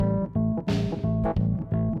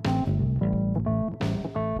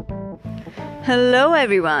Hello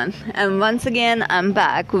everyone, and once again I'm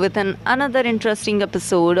back with another interesting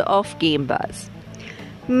episode of Game Buzz.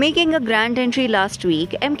 Making a grand entry last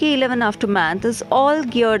week, MK11 Aftermath is all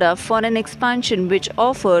geared up for an expansion which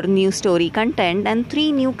offer new story content and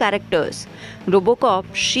 3 new characters, Robocop,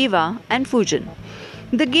 Shiva and Fujin.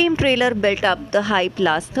 The game trailer built up the hype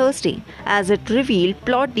last Thursday as it revealed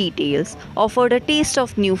plot details, offered a taste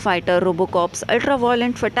of new fighter Robocop's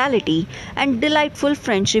ultra-violent fatality and delightful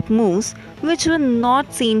friendship moves which were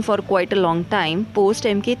not seen for quite a long time post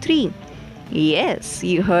MK3. Yes,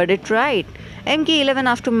 you heard it right. MK11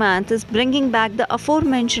 Aftermath is bringing back the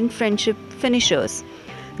aforementioned friendship finishers.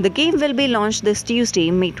 The game will be launched this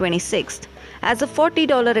Tuesday, May 26th, as a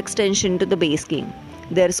 $40 extension to the base game.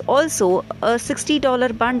 There's also a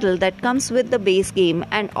 $60 bundle that comes with the base game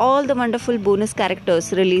and all the wonderful bonus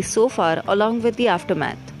characters released so far along with the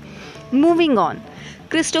Aftermath. Moving on,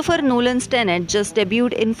 Christopher Nolan's Tenet just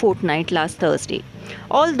debuted in Fortnite last Thursday.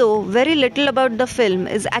 Although very little about the film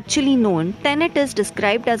is actually known, Tenet is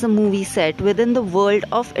described as a movie set within the world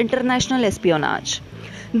of international espionage.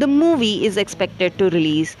 The movie is expected to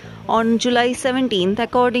release on July 17th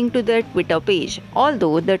according to their Twitter page,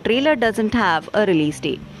 although the trailer doesn't have a release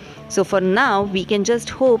date. So for now, we can just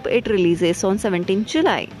hope it releases on 17th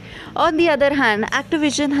July. On the other hand,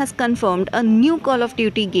 Activision has confirmed a new Call of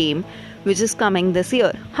Duty game which is coming this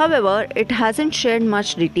year. However, it hasn't shared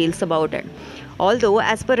much details about it. Although,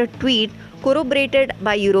 as per a tweet corroborated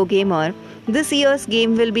by Eurogamer, this year's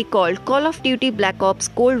game will be called Call of Duty Black Ops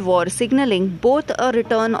Cold War, signaling both a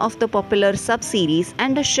return of the popular sub-series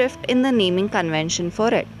and a shift in the naming convention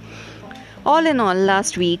for it. All in all,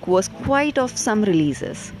 last week was quite of some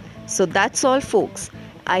releases. So that's all folks.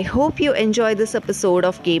 I hope you enjoyed this episode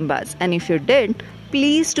of Game Buzz, and if you did,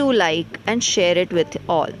 please do like and share it with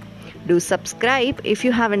all. Do subscribe if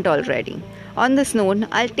you haven't already. On this note,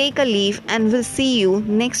 I'll take a leave and will see you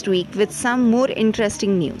next week with some more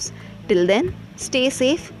interesting news. Till then, stay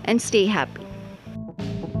safe and stay happy.